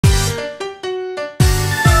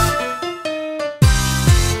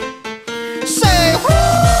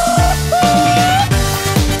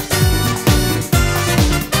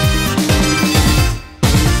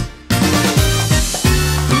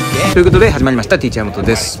ということで始まりましたティーチャーYamato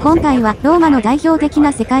です。今回はローマの代表的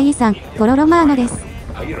な世界遺産フォロロマーノです。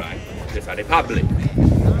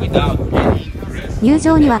入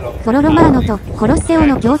場にはフォロロマーノとコロッセオ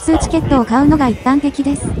の共通チケットを買うのが一般的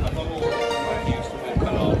です。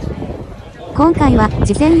今回は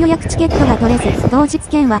事前予約チケットが取れず、当日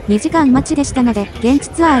券は2時間待ちでしたので現地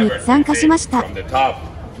ツアーに参加しました。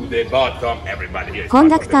コン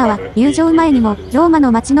ダクターは入場前にもローマ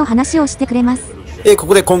の街の話をしてくれます。こ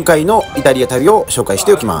こで今回のイタリア旅を紹介し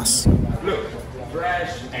ておきます。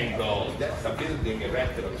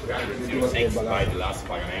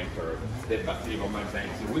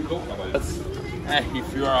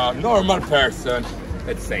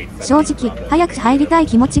正直、早く入りたい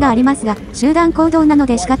気持ちがありますが、集団行動なの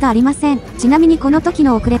で仕方ありません。ちなみにこの時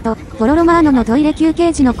の遅れと、フォロロマーノのトイレ休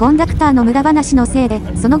憩時のコンダクターの無駄話のせいで、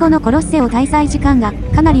その後のコロッセオ滞在時間が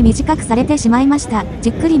かなり短くされてしまいました。じ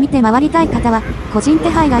っくり見て回りたい方は、個人手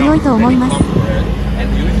配が良いと思います。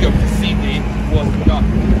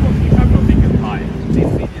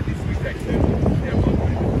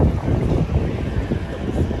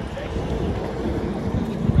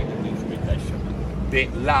フ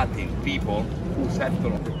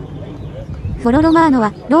ォロロマーノ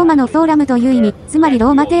はローマのフォーラムという意味、つまり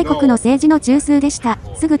ローマ帝国の政治の中枢でした。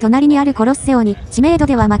すぐ隣にあるコロッセオに知名度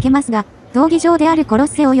では負けますが、闘技場であるコロッ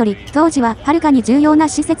セオより当時ははるかに重要な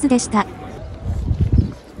施設でした。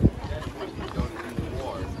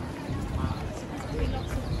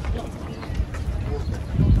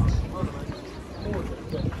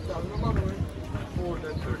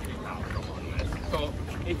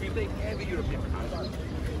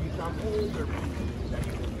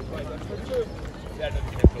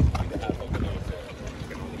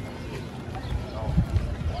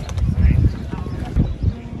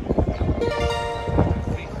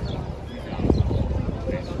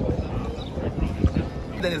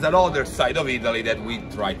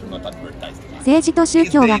政治と宗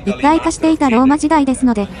教が一体化していたローマ時代です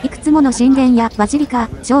ので、いくつもの神殿やバジリカ、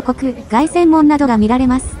彫刻、凱旋門などが見られ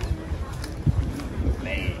ます。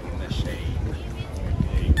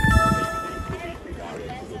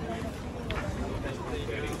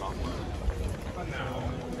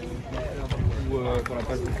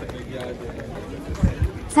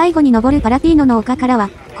最後に登るパラティーノの丘からは、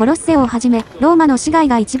コロッセオをはじめ、ローマの市街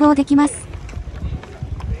が一望できます。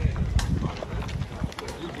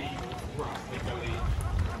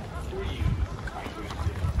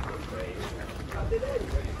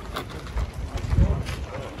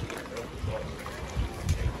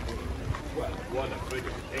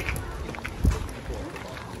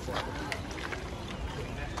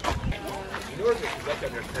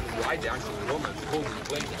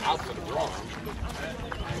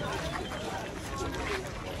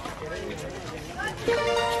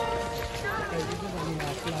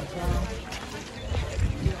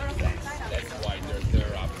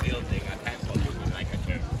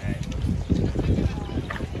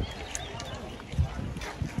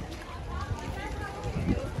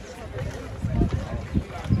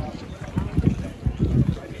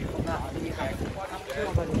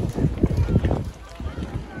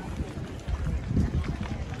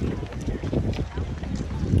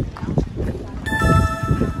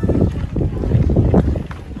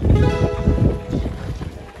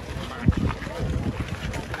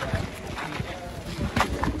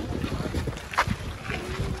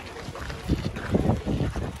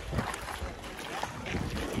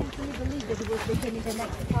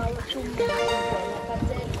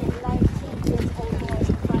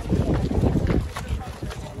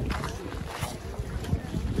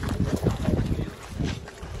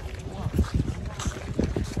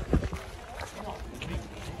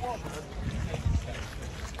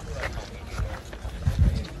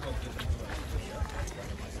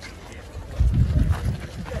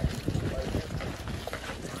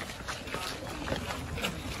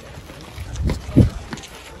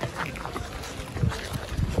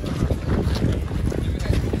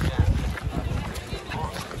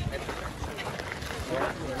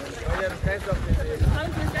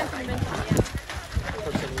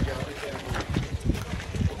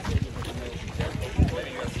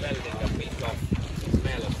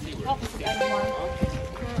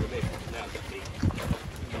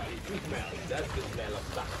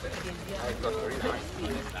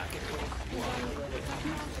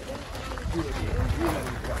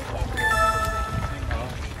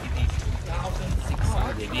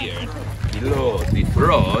Below this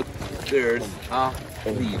road, there's a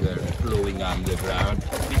river flowing underground.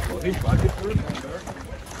 How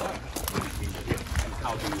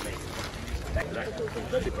do you make it?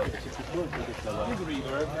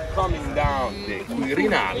 river coming down the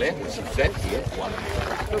Quirinale, which is that here, one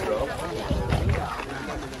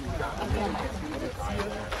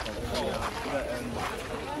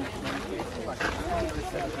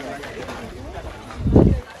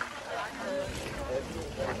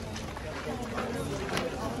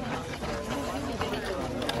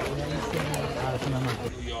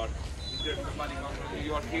New York. Is there somebody from New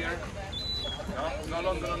York here? No,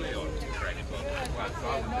 London or New York.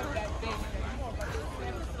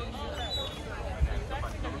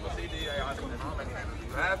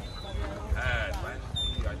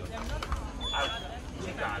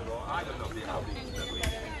 Chicago, I don't know how big is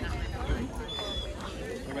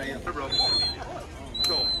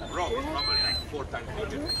So Rome is probably like 4 times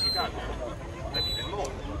bigger than Chicago, and even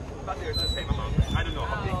more. But there's the same amount. I don't know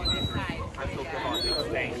how big it is. I'm talking about the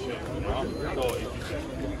extension, you know? So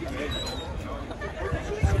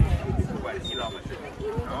it's 12 kilometers, you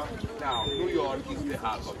know? Now, New York is the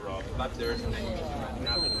hub of Rome, but there's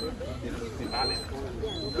another municipality.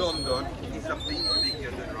 London is a bit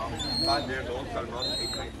bigger than Rome, but there's also almost 8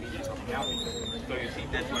 million of inhabitants. So you see,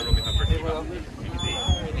 that's why Rome is number 2.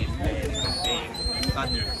 It is big, but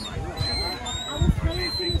there's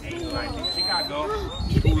lines in Chicago,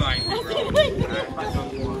 2 lines in Rome.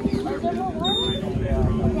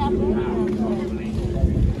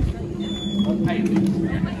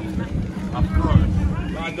 Of course,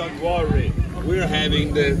 but don't worry, we're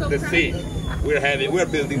having the sea. We're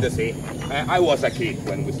building the sea. I was a kid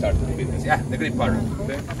when we started the business. Yeah, the Great Parrot.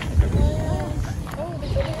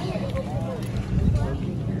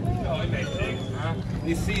 So amazing, huh?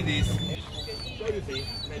 You see this? So you see,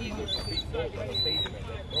 maybe there's a big boat on the stadium and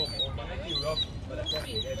Rome, but not Europe, but a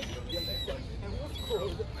country that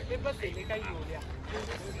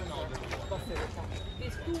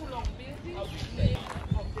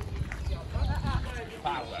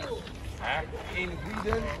power. In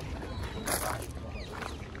Sweden,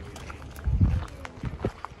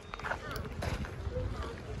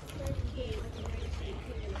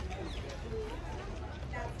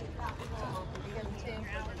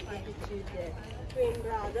 Twin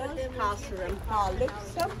brothers, Pastor and Paul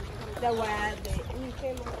Luxem, they were the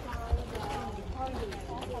infamous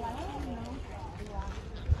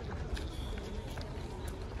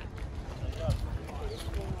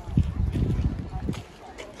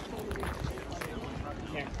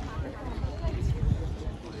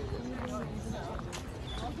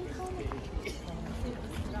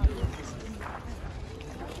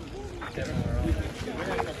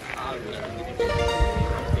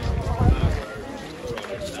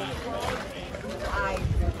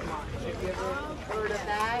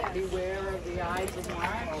Beware of the eyes of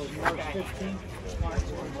March. March 15th. March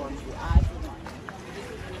 15th. The eyes of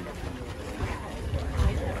March.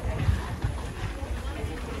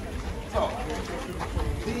 so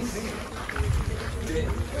this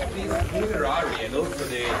funerary and also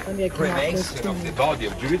the cremation of the body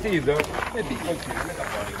of Julius Caesar may be considered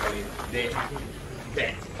metaphorically the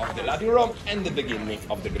death of the Latin Rome and the beginning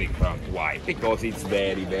of the Greek Rome. Why? Because it's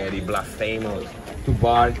very, very blasphemous to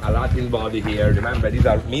burn a Latin body here. Remember, these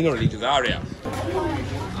are minor religious areas.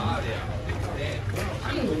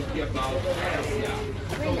 I'm talking about Persia.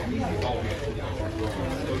 So this is obviously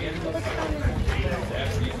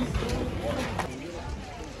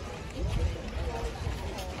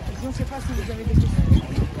Je ne sais pas si vous avez des questions.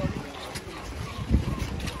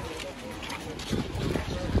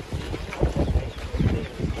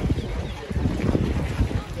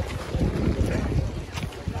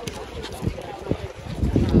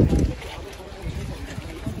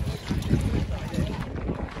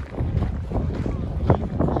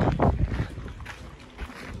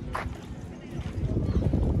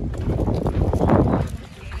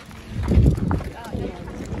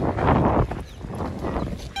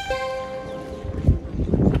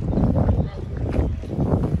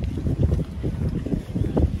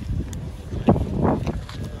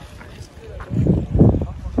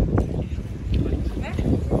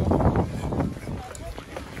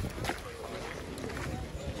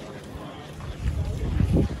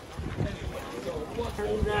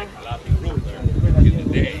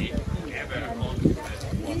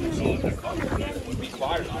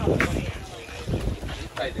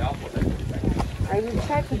 I will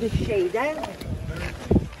check the shade, no.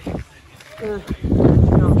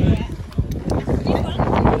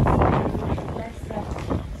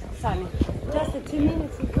 Sunny. Just 2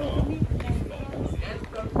 minutes ago.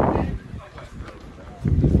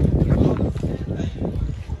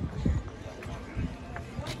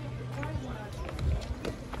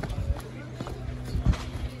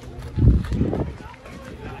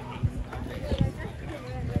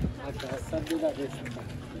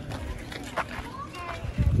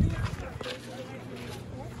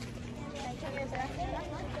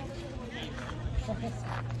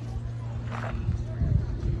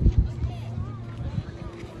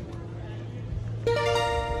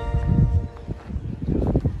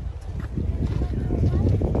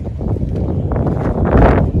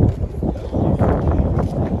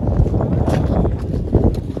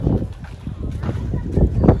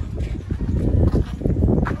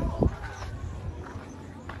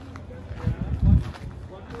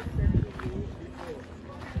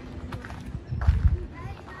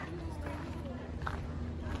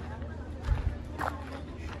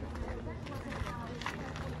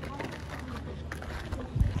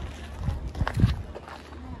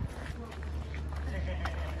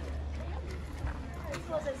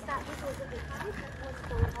 was a type that was the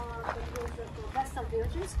Vestal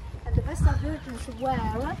Virgins, and the Vestal Virgins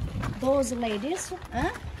were those ladies,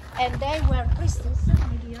 and they were Christians,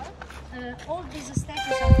 here. All these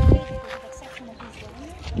statues are created with the exception of this one.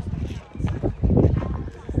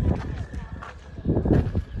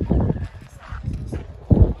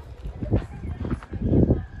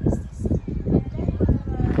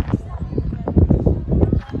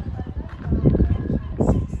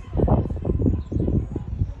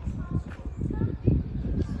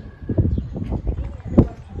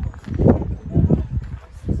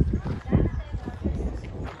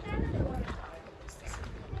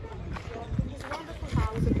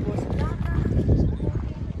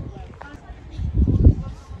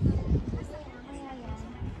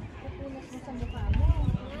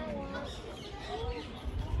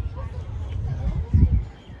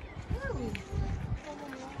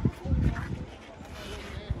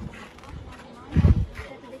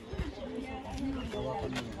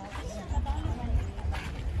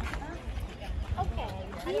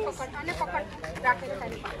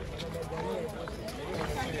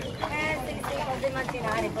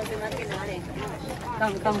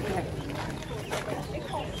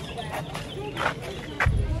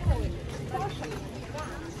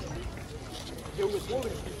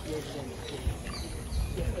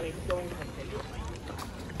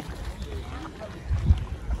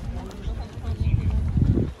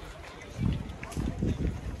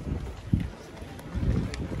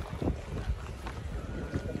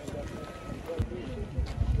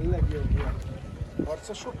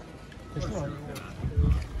 Forza show.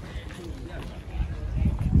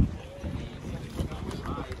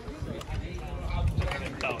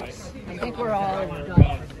 I think we're all done.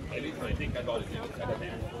 I think I got it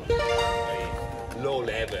low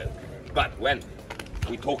level. But when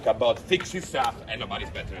we talk about fixing stuff, and nobody's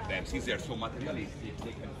better at them. Since they're so materialistic,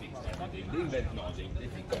 they can fix everything. They invent nothing. They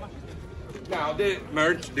think about it. Now,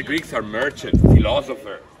 the Greeks are merchant,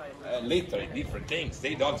 philosopher. Literally different things.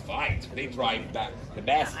 They don't fight. They drive back. The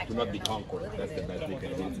best to not be conquered. That's the best they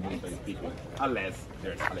can do to military speaking. Unless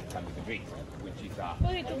there's Alexander the Great, which is a...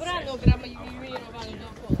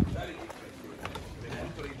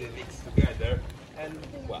 They mix together, and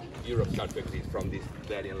well, Europe starts to exist from this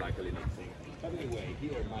very unlikely mixing. But anyway,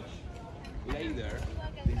 here much later,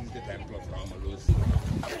 this is the Temple of Romulus.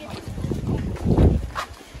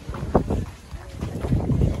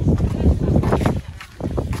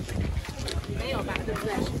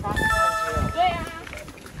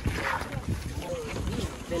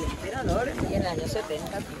 Del emperador y en el año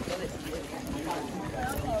 70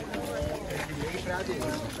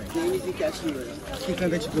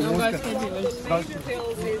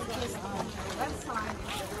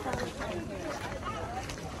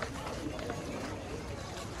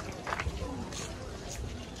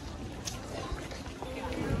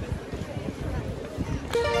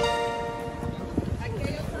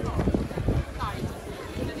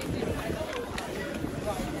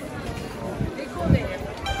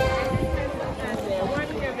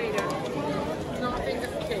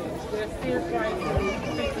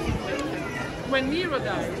 when Nero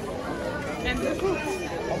died, and the book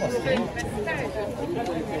so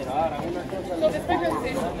the special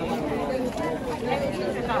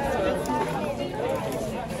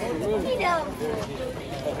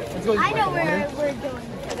I know where we're going.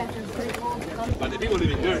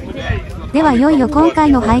 ではいよいよ今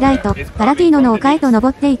回のハイライト、パラティーノの丘へと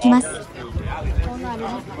登っていきます。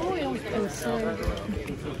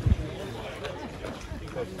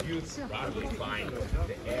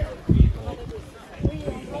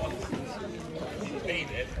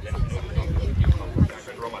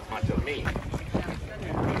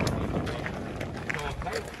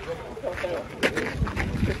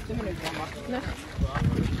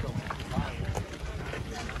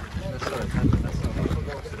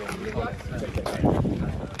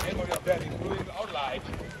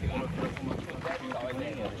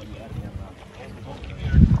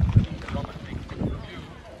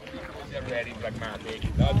Very pragmatic,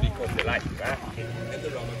 not because they like that, and the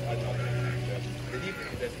Romans are not pragmatic. The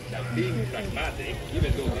difference is that being pragmatic,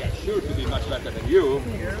 even though they are sure to be much better than you,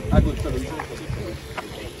 a good solution for the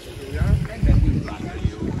and then we flatter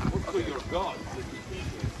you, also your gods.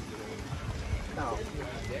 Now,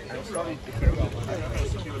 I'm sorry to hear about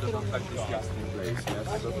that disgusting place, yes?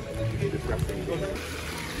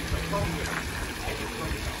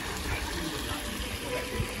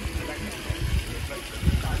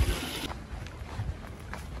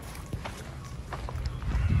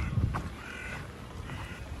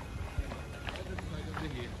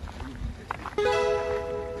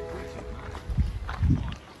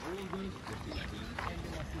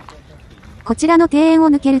 こちらの庭園を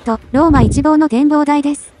抜けると、ローマ一望の展望台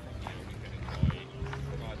です。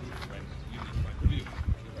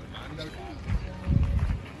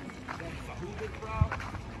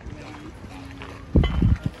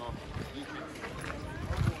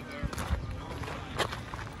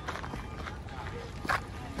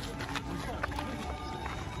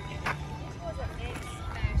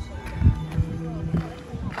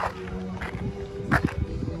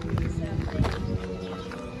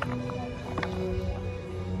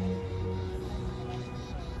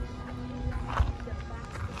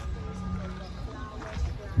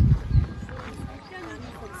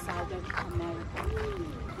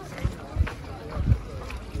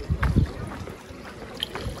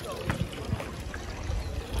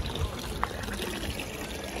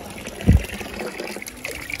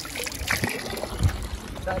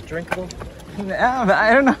Drinkable?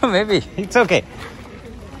 I don't know, maybe. It's okay.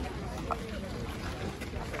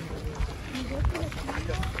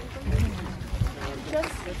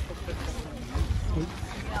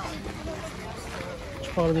 Tu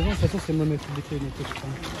parles des gens, de toute façon c'est moi mettre des clés, mais je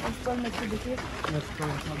parle. On peut mettre des clés. Ouais, c'est pas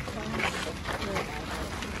grave.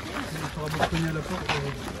 Tu auras beau cogner à la porte.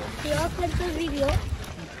 Tu as quelques vidéos.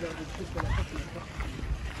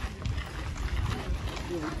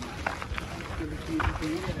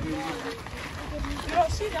 Là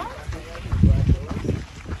aussi, non?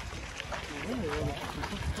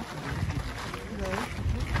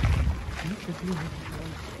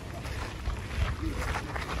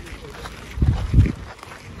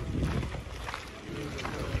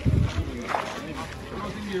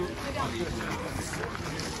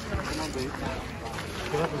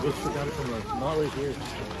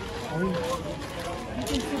 You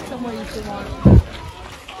can sit somewhere if you want.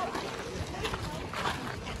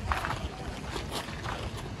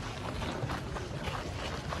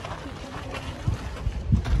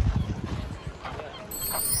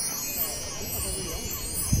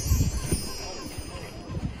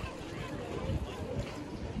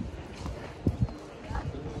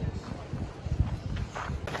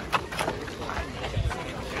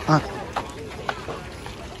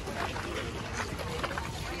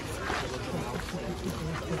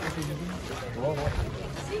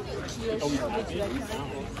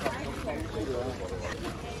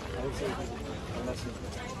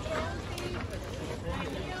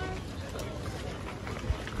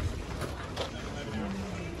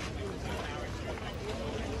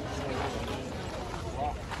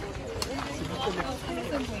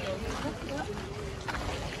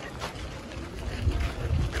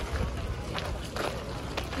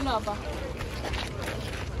 Là-bas.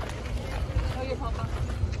 Regarde, papa.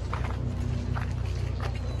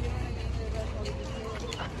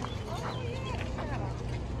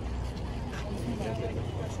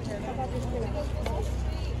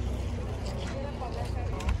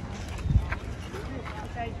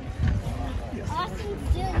 Austin's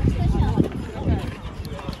doing push-ups.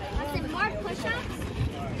 Austin, more push-ups?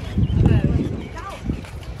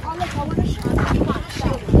 Oh, look, I want to show you. Come on,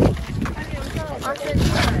 show me. Austin,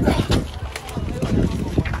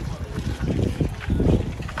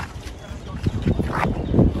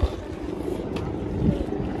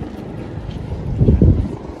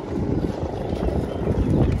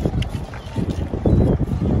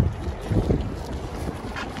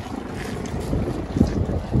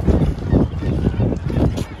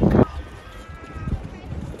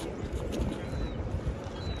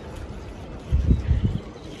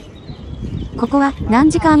ここは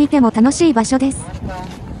何時間いても楽しい場所です。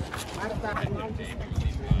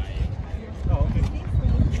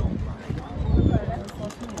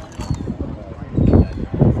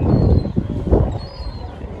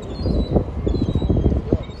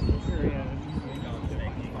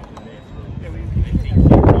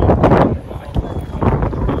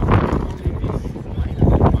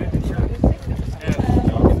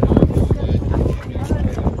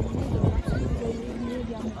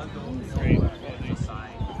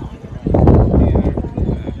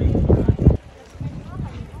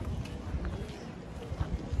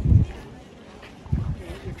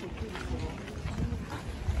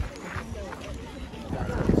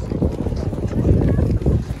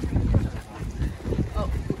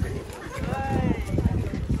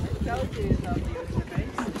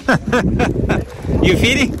You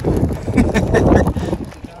feeding?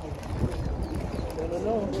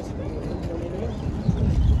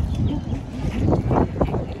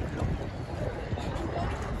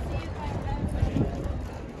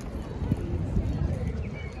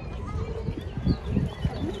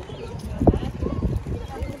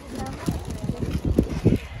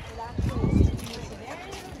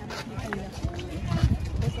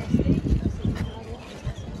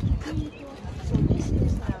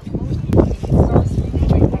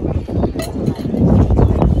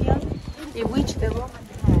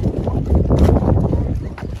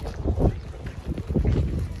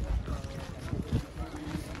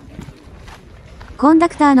 コンダ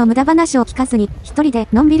クターの無駄話を聞かずに、一人で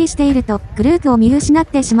のんびりしていると、グループを見失っ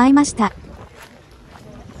てしまいました。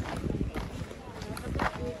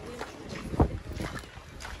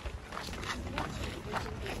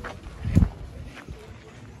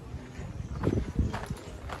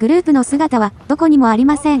グループの姿はどこにもあり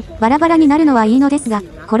ません。バラバラになるのはいいのですが、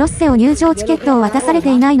コロッセオ入場チケットを渡され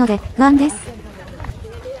ていないので不安です。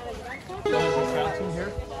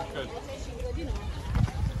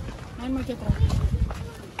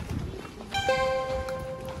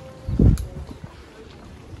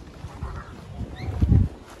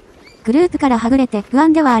グループからはぐれて不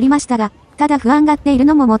安ではありましたが、ただ不安がっている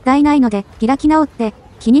のももったいないので、開き直って、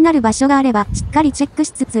気になる場所があればしっかりチェックし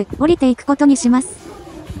つつ、降りていくことにします。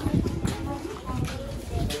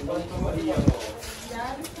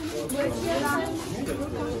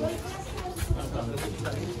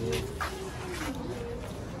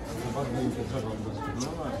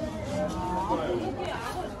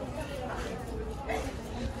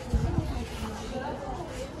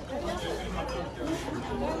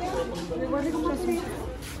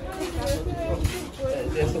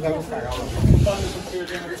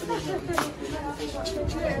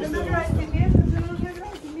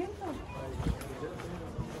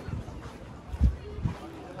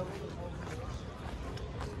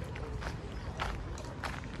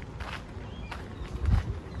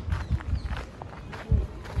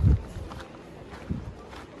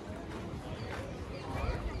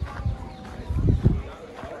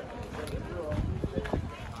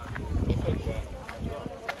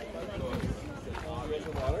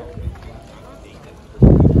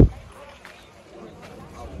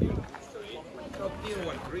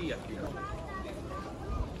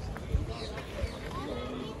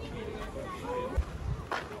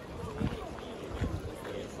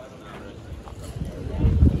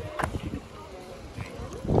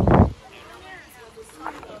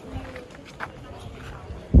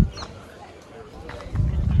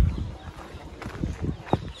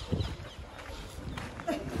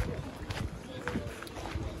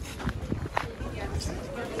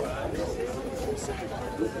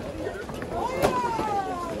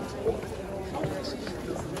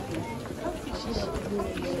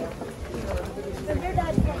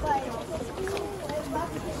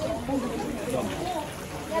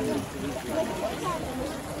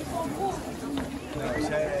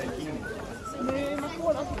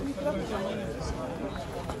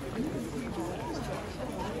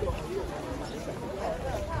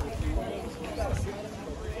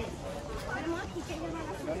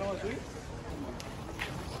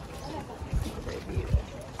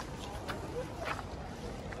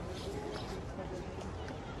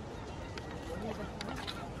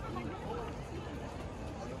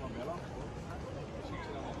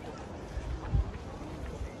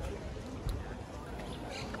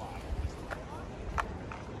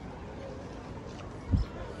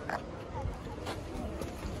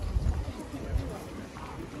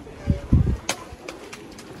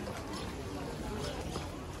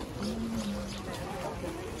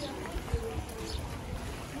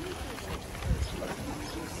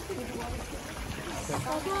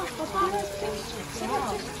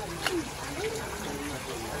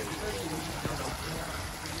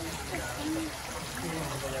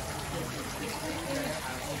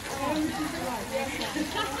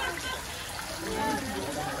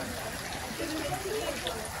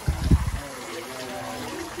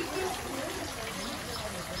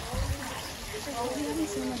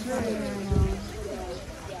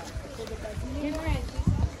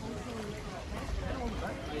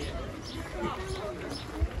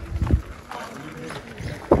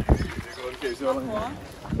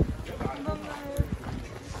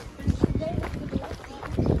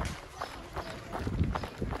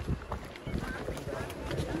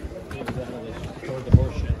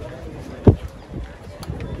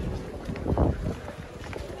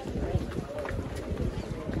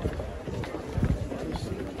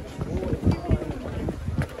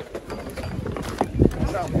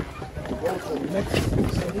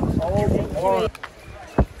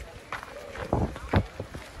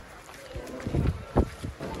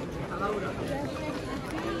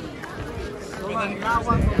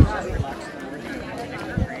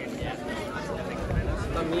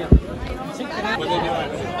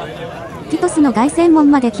ティトスの凱旋門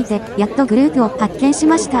まで来て、やっとグループを発見し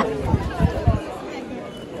ました。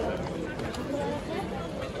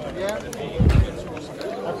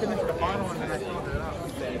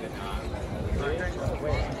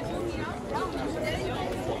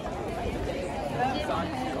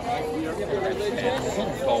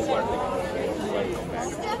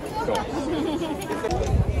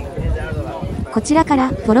こちらから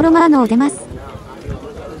フォロロマーノを出ます。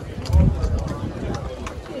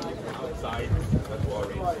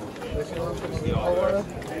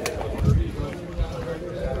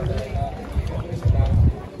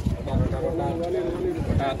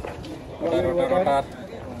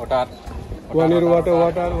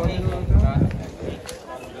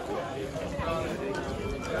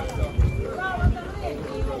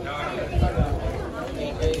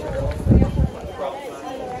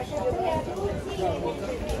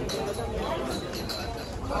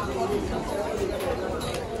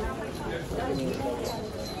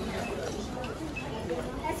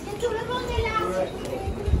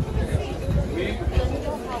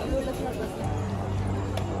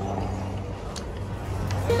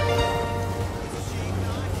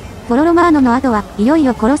フォロロマーノの後はいよい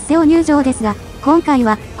よコロッセオ入場ですが、今回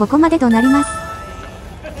はここまでとなります。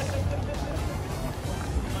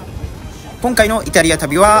今回のイタリア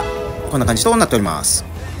旅はこんな感じとなっております。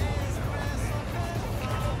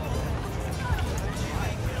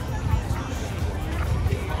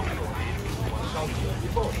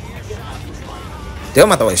では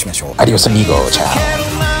またお会いしましょう。アディオスアミゴ、チャ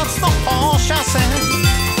オ。